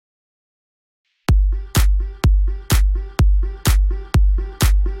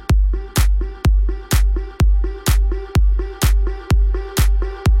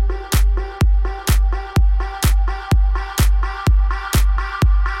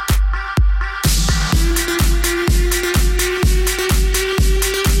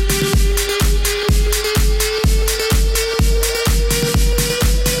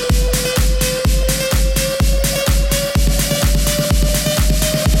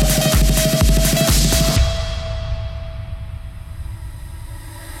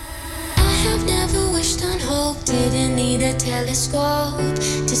telescope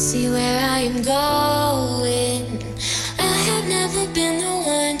to see where I am going. I have never been the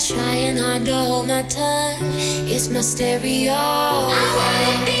one trying hard to hold my tongue. It's my stereo. I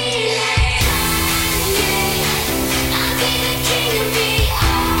wanna be like Kanye. I'll be the king of me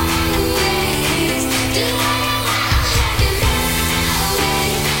always. Do I know I'll have it my way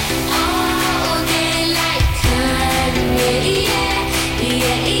all day like Kanye. Yeah,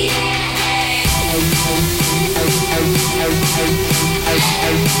 yeah, yeah.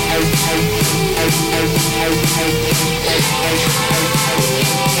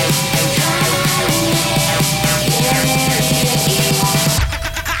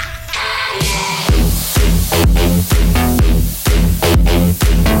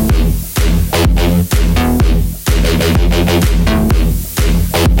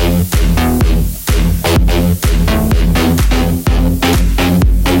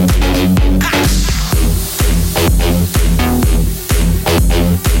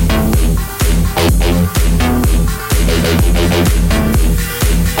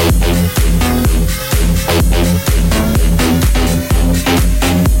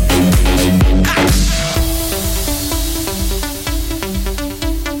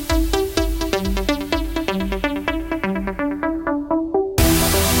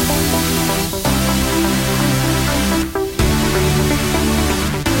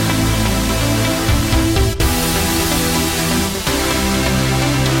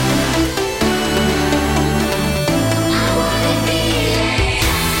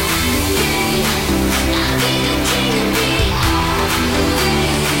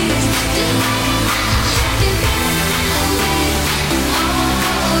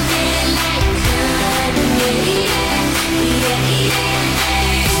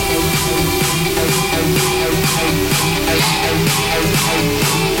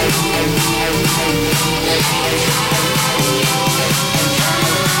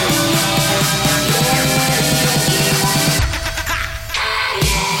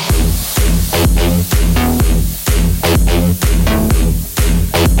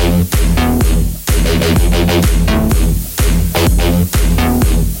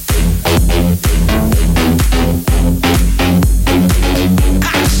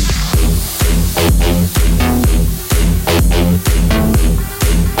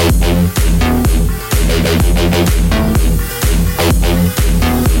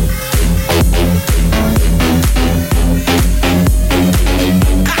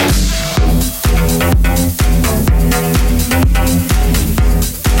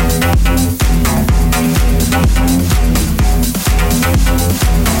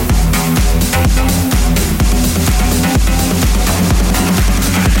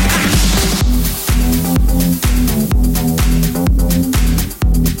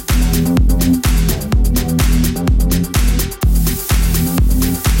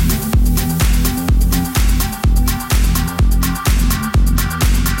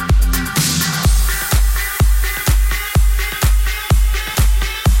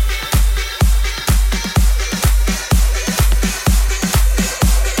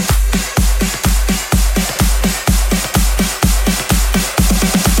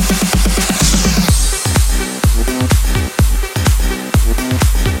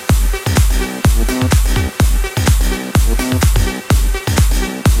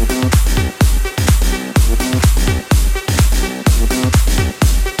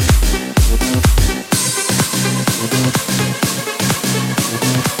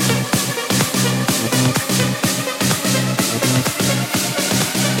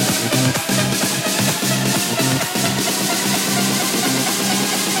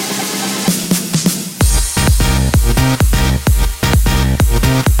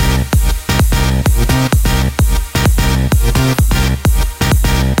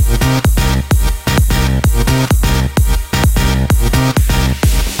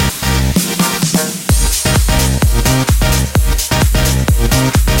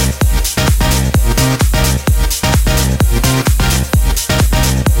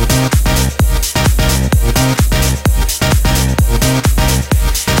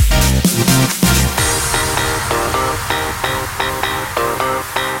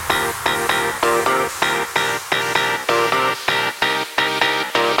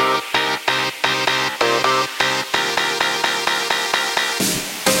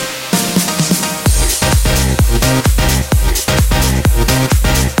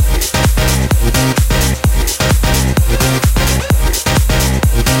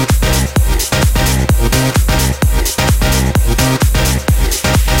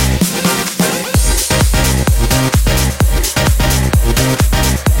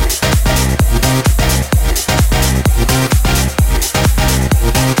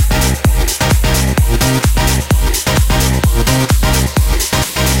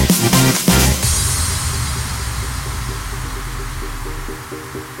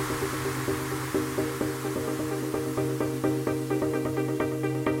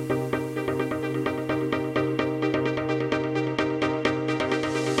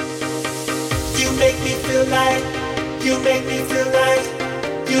 make me feel like, you make me feel like,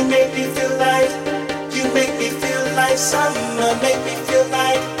 you make me feel like, you make me feel like summer, make me feel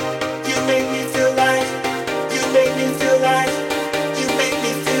like, you make me feel like, you make me feel like, you make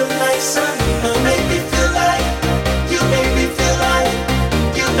me feel like summer, make me feel like, you make me feel like,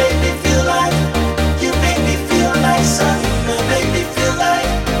 you make me feel like, you make me feel like summer, make me feel like,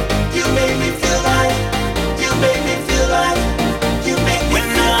 you make me feel like, you make me feel like, you make me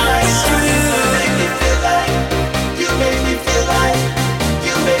feel like summer, make me feel like, you make me feel like,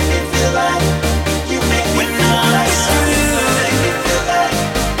 you make me feel like, you make me feel like summer, make me feel like,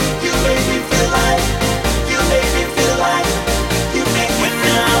 you make me feel like, you make me feel like.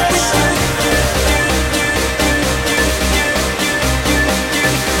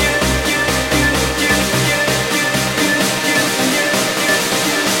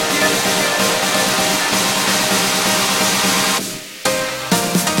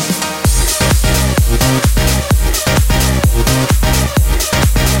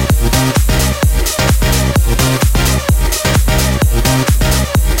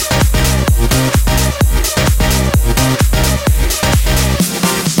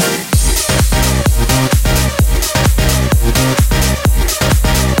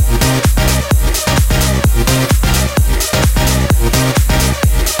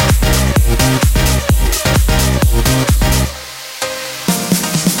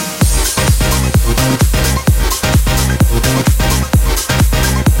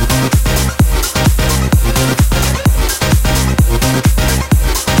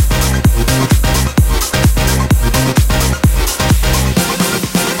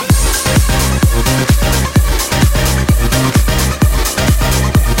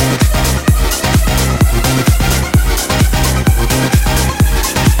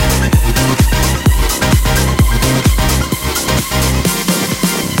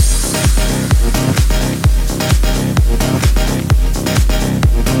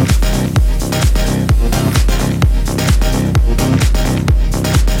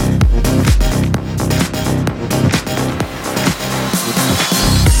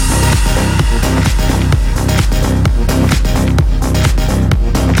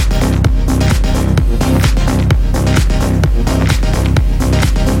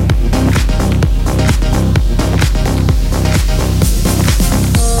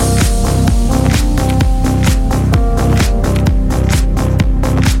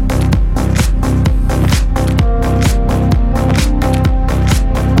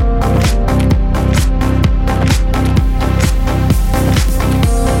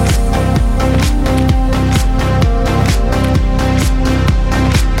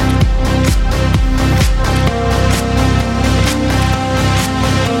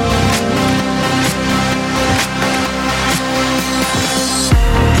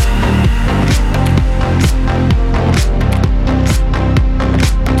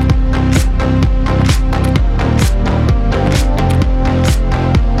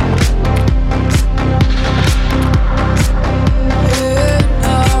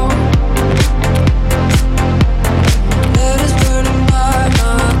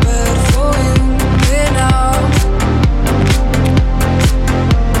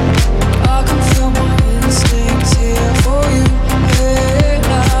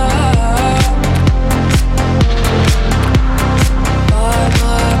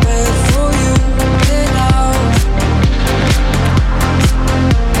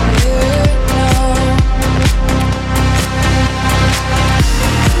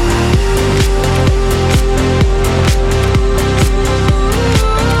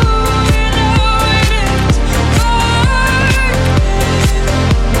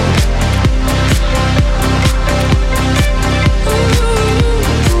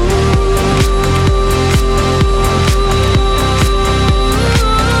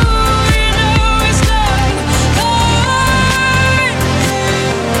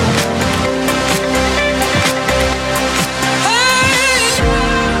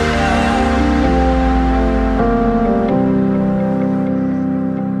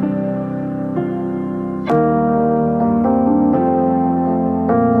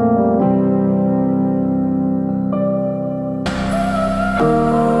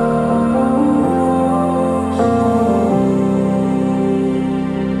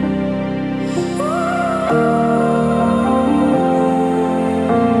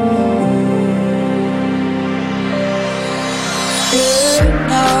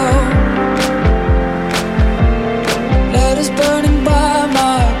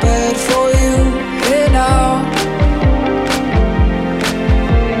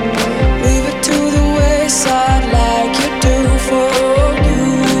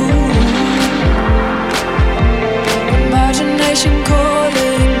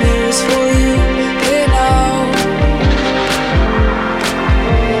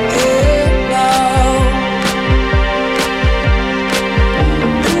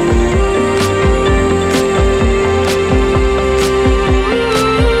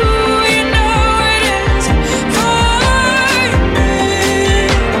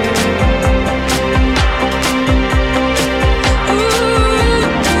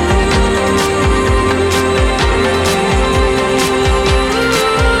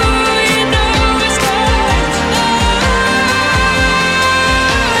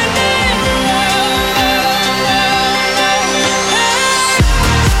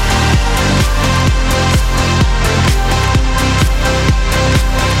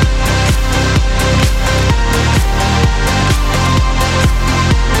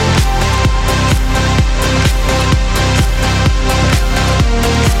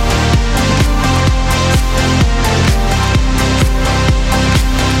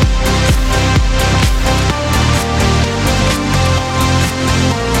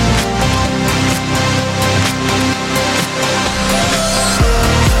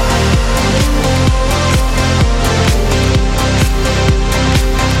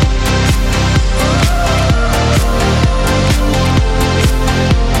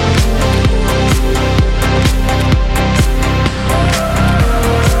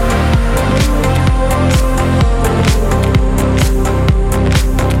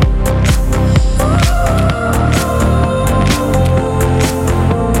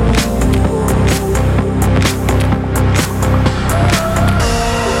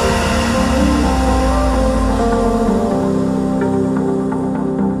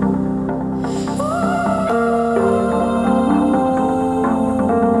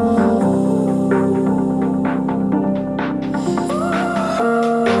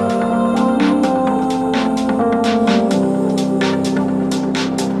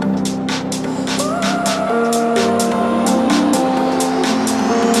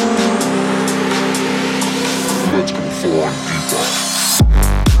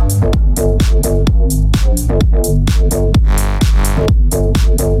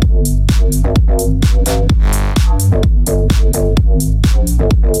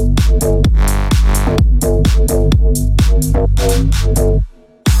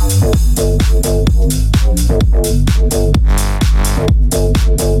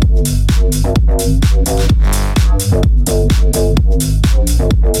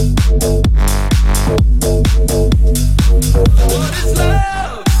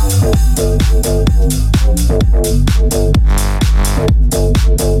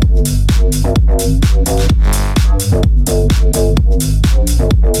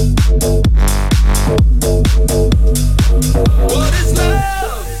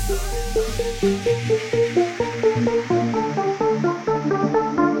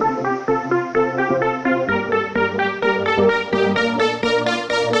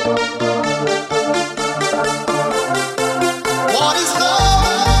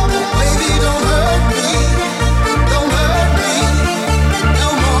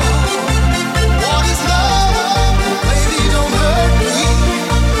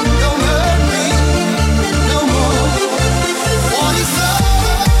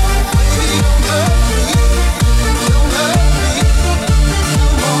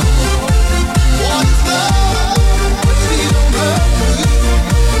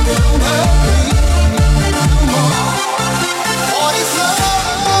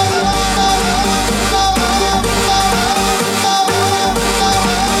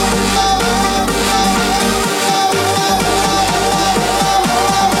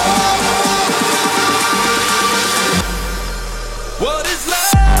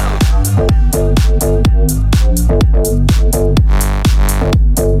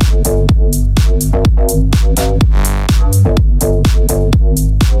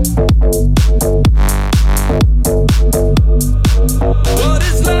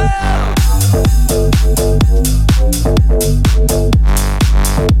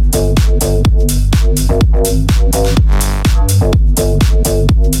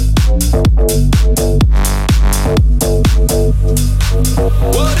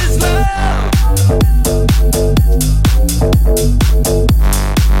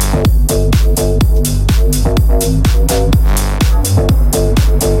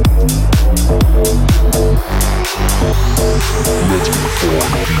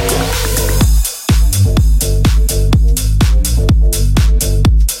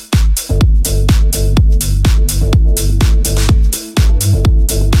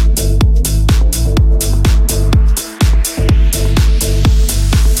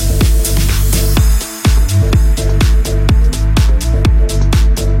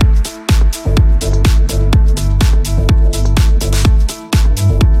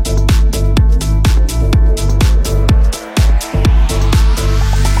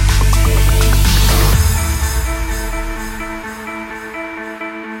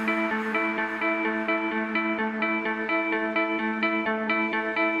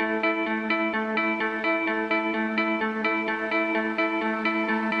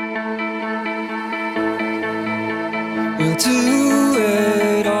 We'll do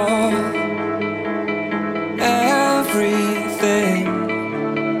it all, everything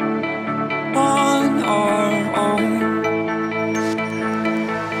on our own.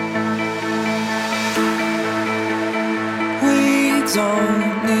 We don't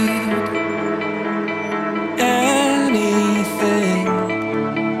need anything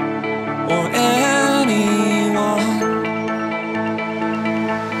or anyone.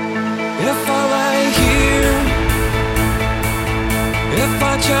 If I lay here, if I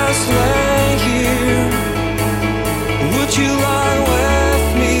just lay here, would you lie with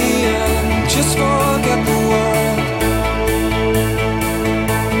me and just forget the world?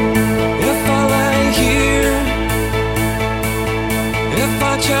 If I lay here, if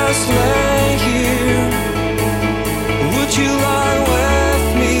I just lay here, would you lie with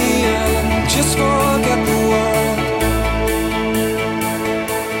me and just forget the world?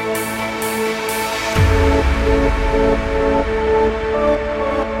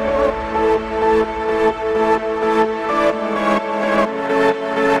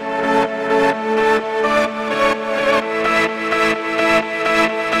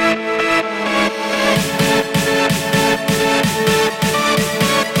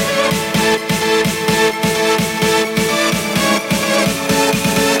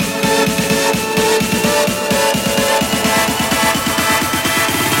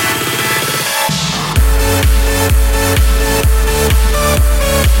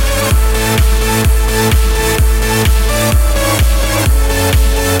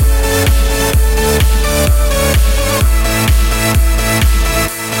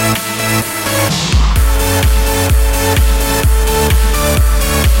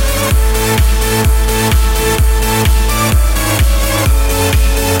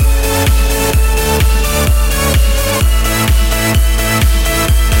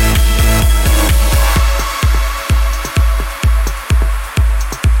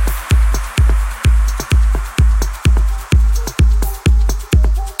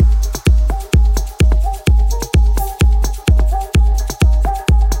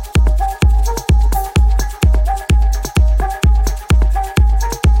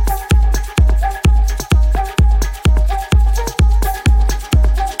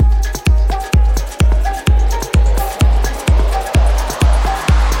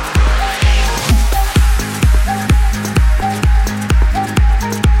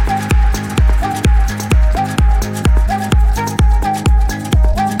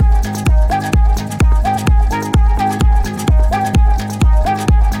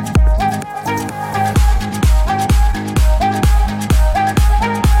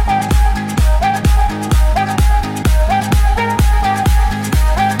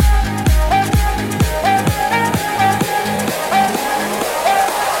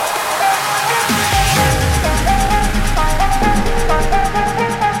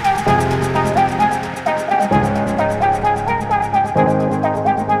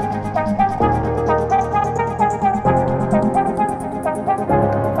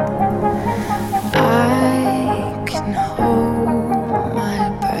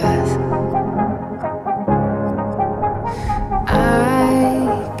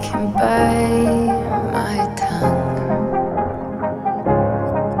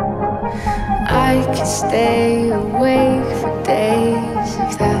 I could stay awake for days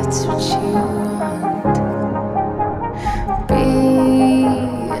if that's what you want. Be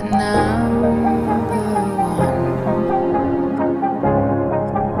a number one.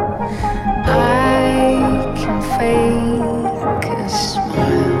 I can fake a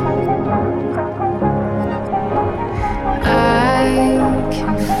smile. I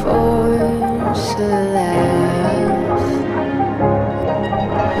can force a laugh.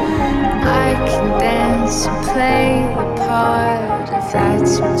 I can dance and play the part if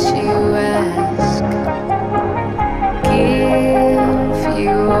that's what you ask. Give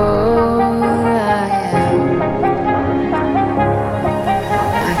you all I am.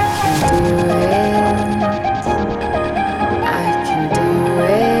 I can do it. I can do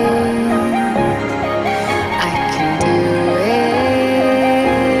it. I can do it.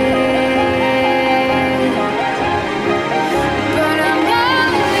 But I'm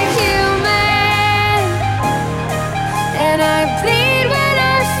only human, and I bleed when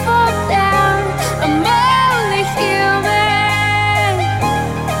I fall down.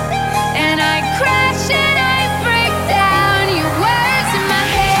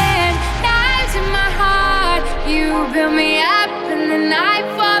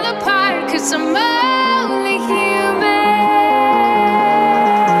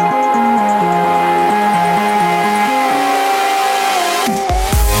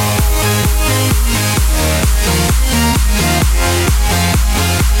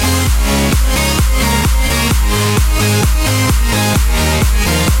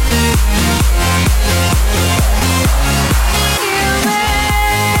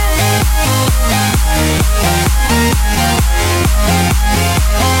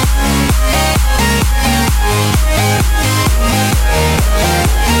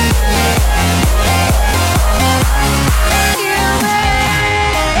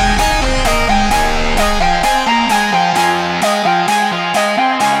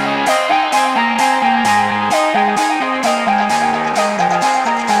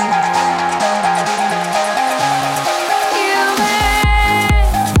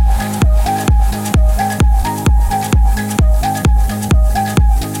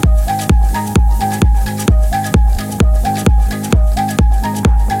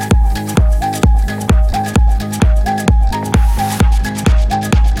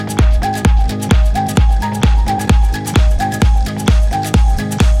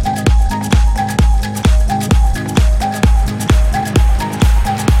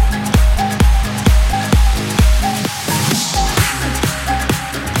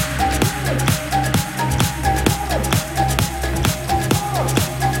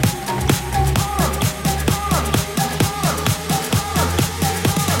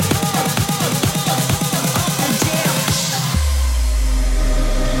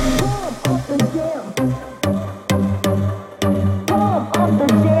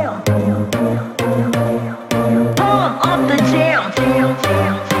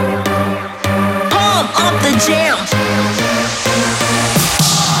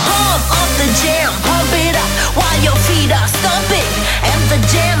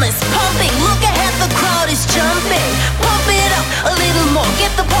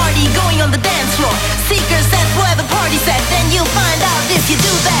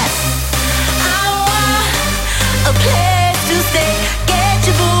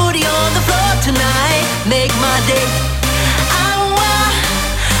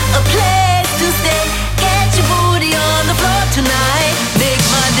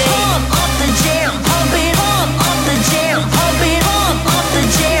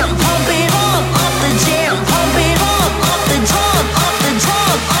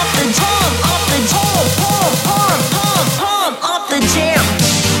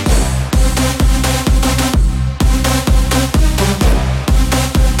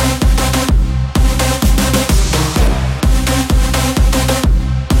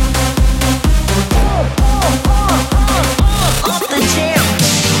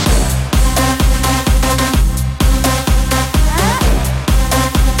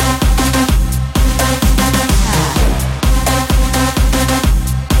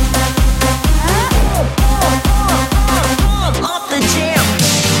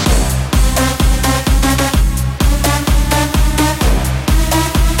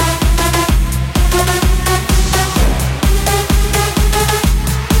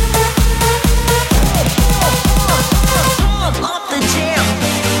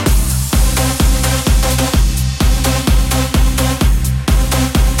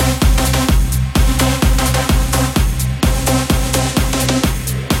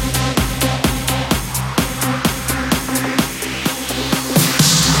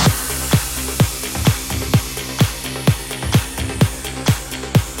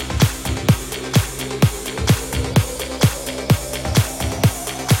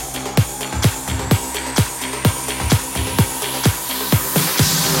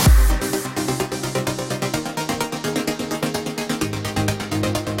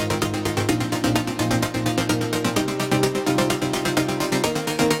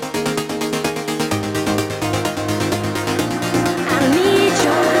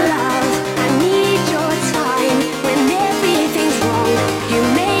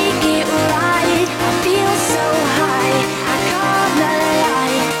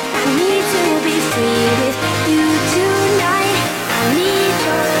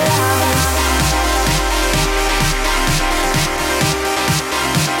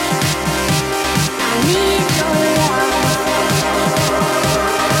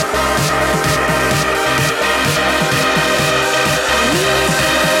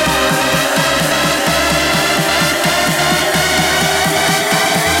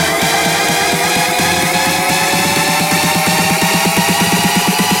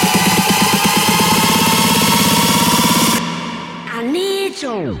 need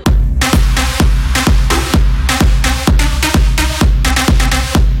you.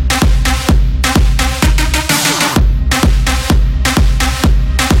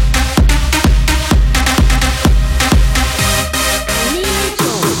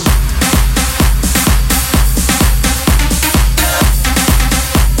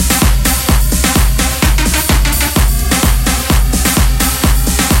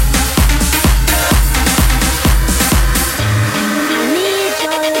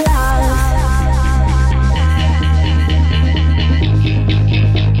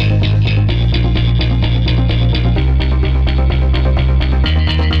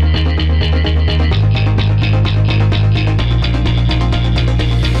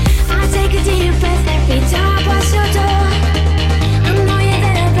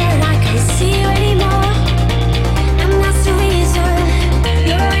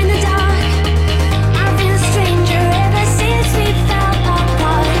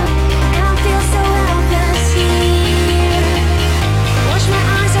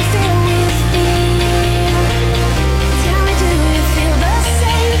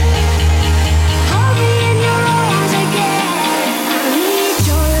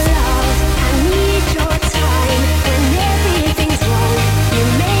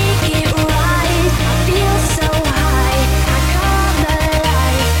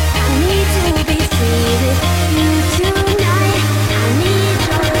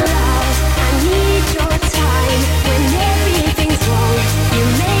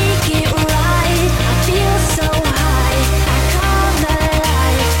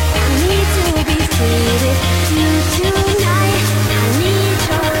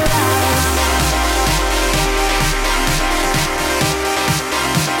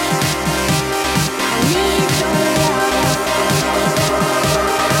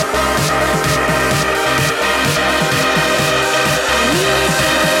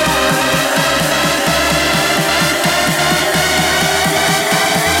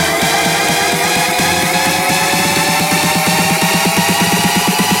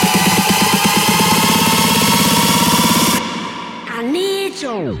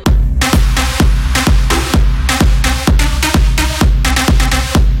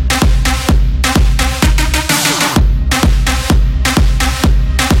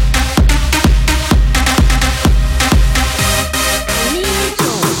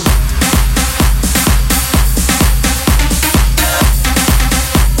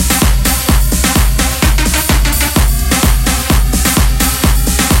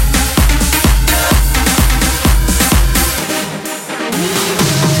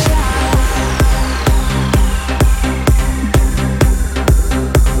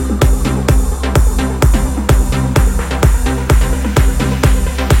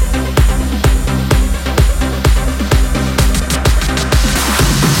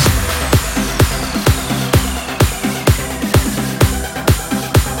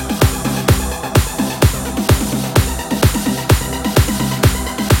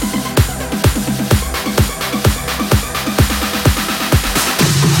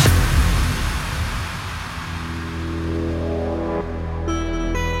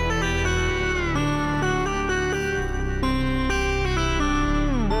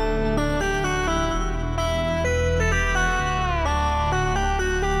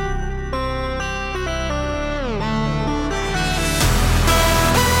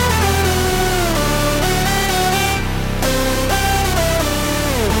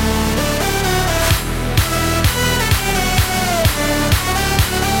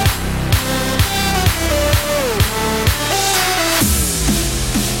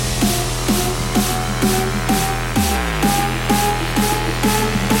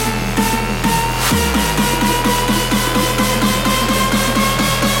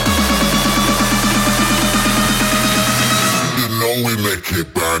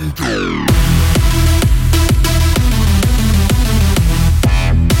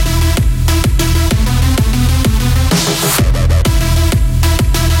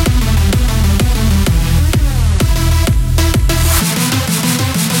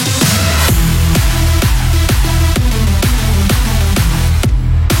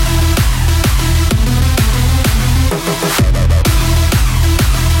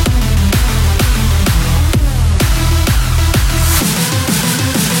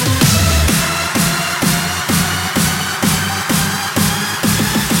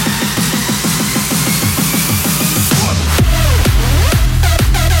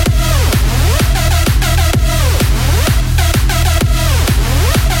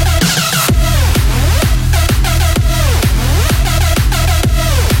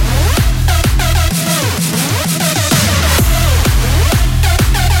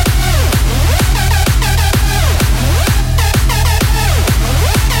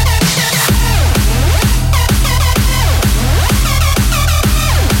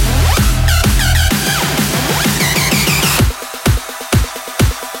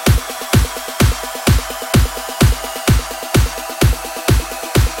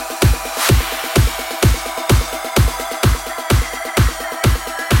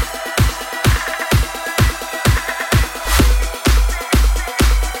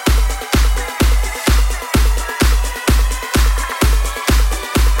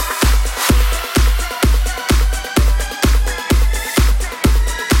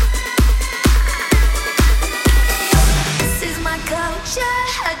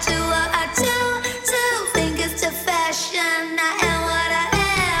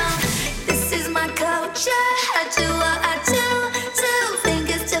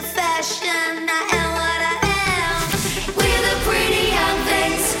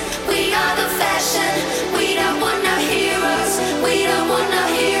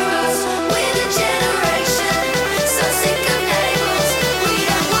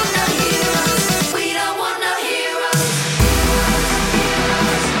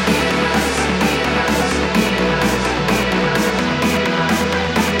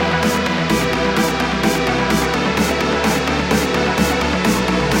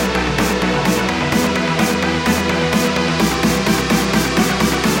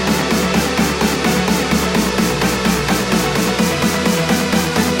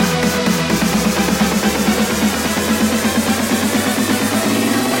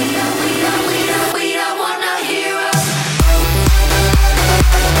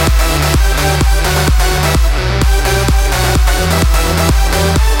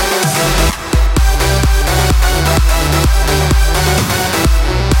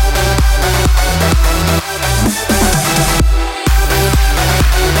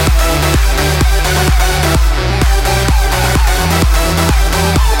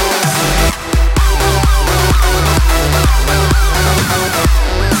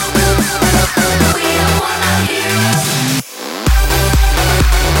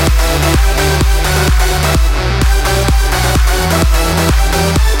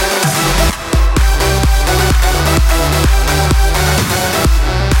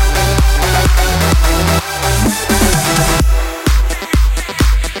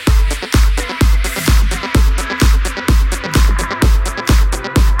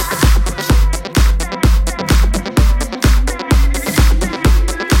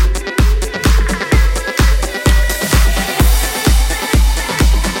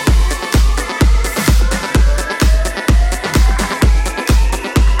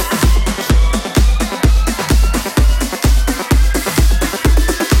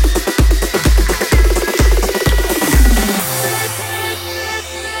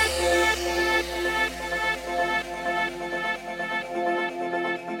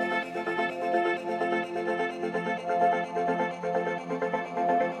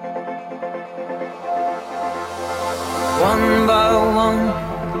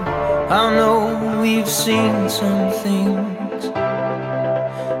 I know we've seen some things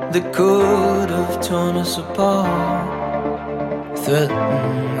that could have torn us apart,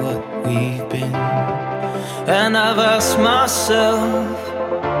 threatened what we've been. And I've asked myself,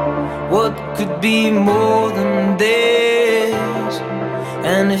 what could be more than this?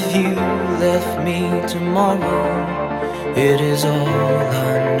 And if you left me tomorrow, it is all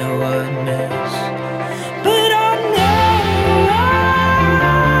I know I'd miss. But I know,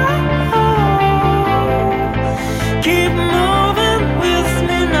 keep moving with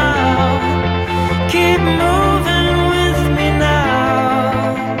me now. Keep moving with me now.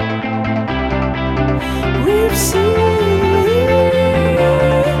 We've seen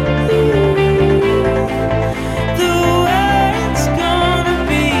the way it's gonna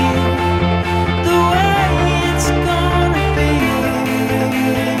be, the way it's gonna be.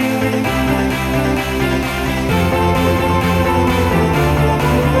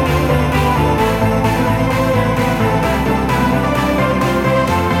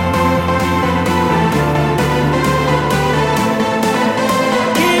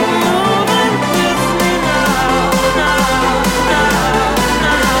 Keep moving with me now, now, now,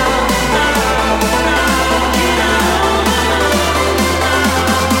 now, now, keep moving with me now,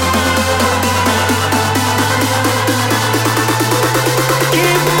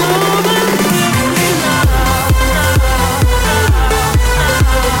 keep moving with me now.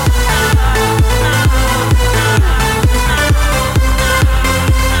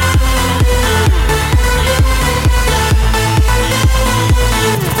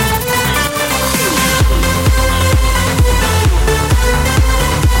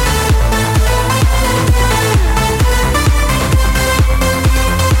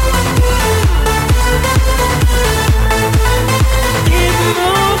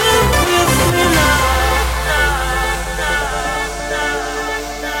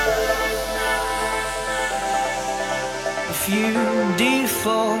 If you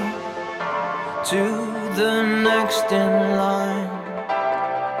default to the next in line,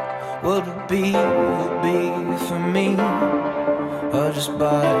 what'll be for me. I'll just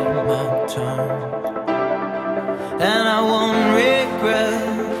bide my time, and I won't regret,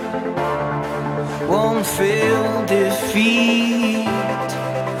 won't feel defeat,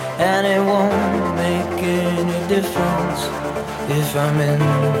 and it won't make any difference if I'm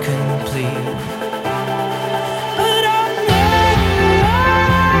incomplete. But I know,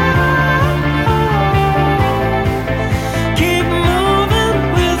 keep moving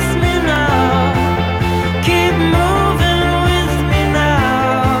with me now. Keep moving with me now.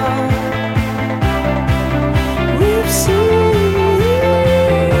 We've seen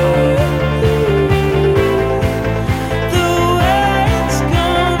the way it's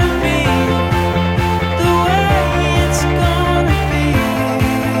gonna be, the way it's gonna be.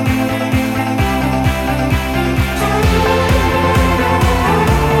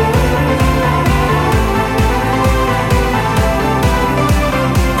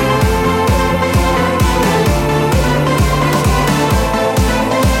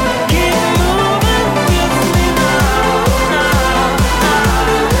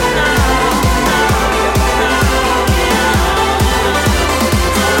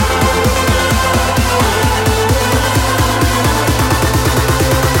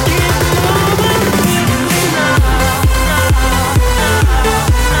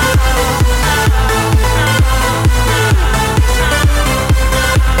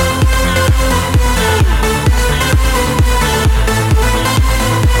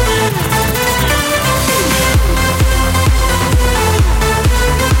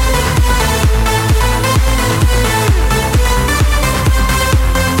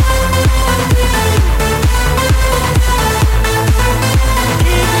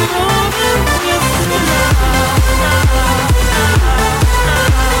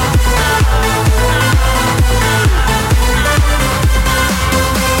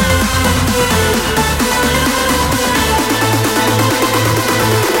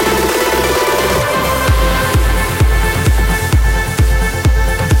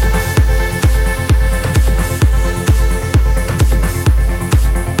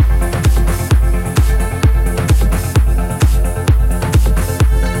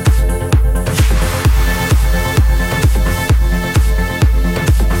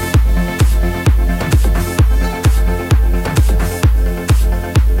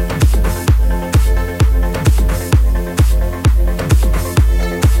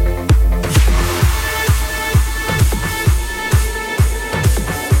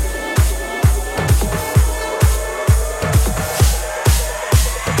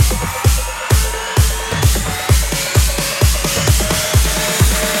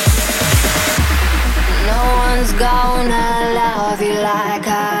 gonna love you like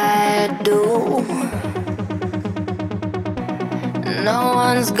I do. No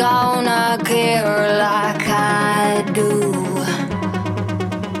one's gonna care like I do.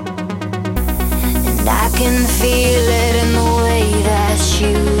 And I can feel it in the way that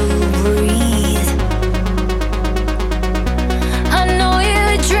you breathe. I know you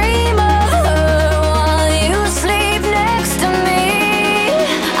dream of her while you sleep next to me.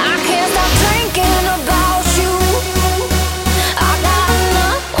 I can't stop thinking about you. I got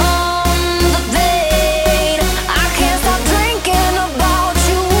enough on the plate. I can't stop thinking about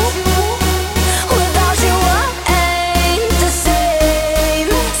you. Without you, I ain't the same.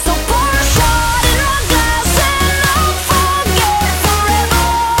 So pour a shot in my glass and I'll forget forever.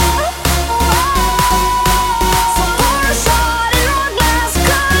 So pour a shot in my glass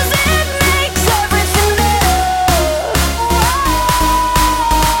 'cause it makes everything better.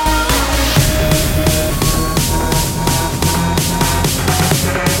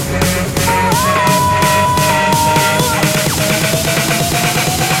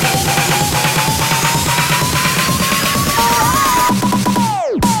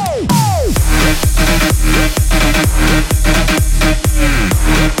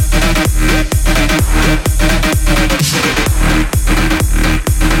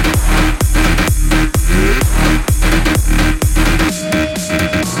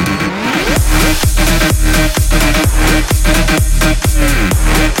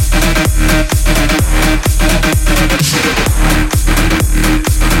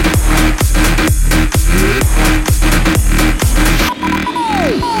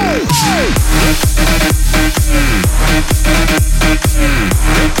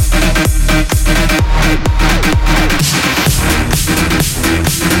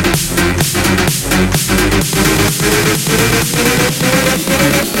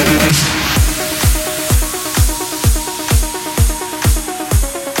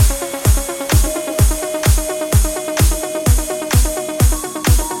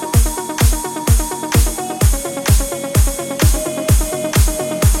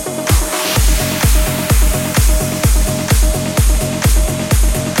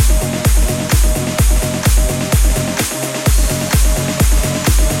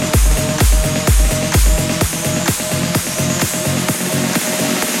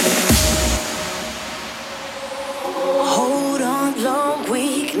 Hold on, long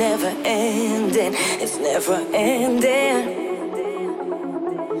week, never ending. It's never ending.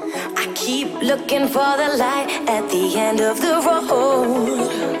 I keep looking for the light at the end of the road.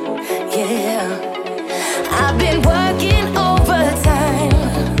 Yeah, I've been working overtime,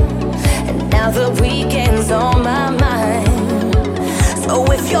 and now the weekend's on my mind. So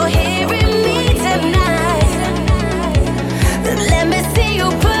if you're hearing me tonight, then let me see you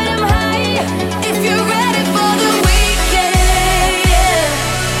put 'em high. If you're ready for the weekend, yeah,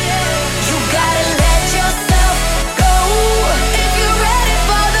 you gotta let yourself go. If you're ready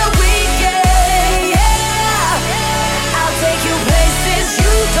for the weekend, yeah, I'll take you places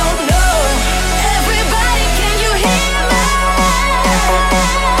you don't know. Everybody, can you hear me?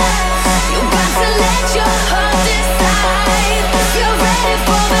 You got to let your heart decide. If you're ready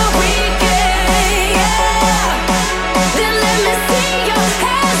for the weekend, yeah, then let me see your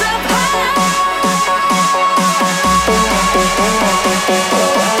hands up high.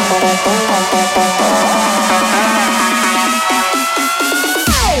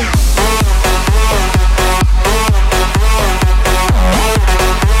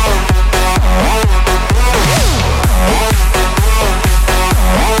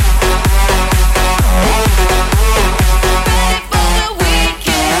 Ready for the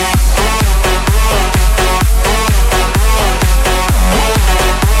weekend.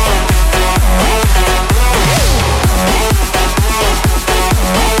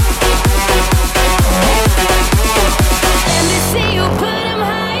 Let me see you put 'em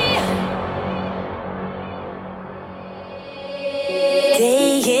high.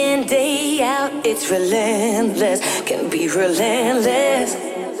 Day in, day out, it's relentless. Can be relentless.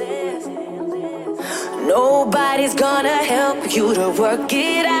 Nobody's gonna help you to work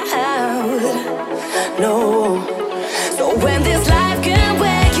it out. No. So when this life can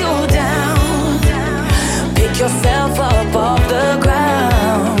wear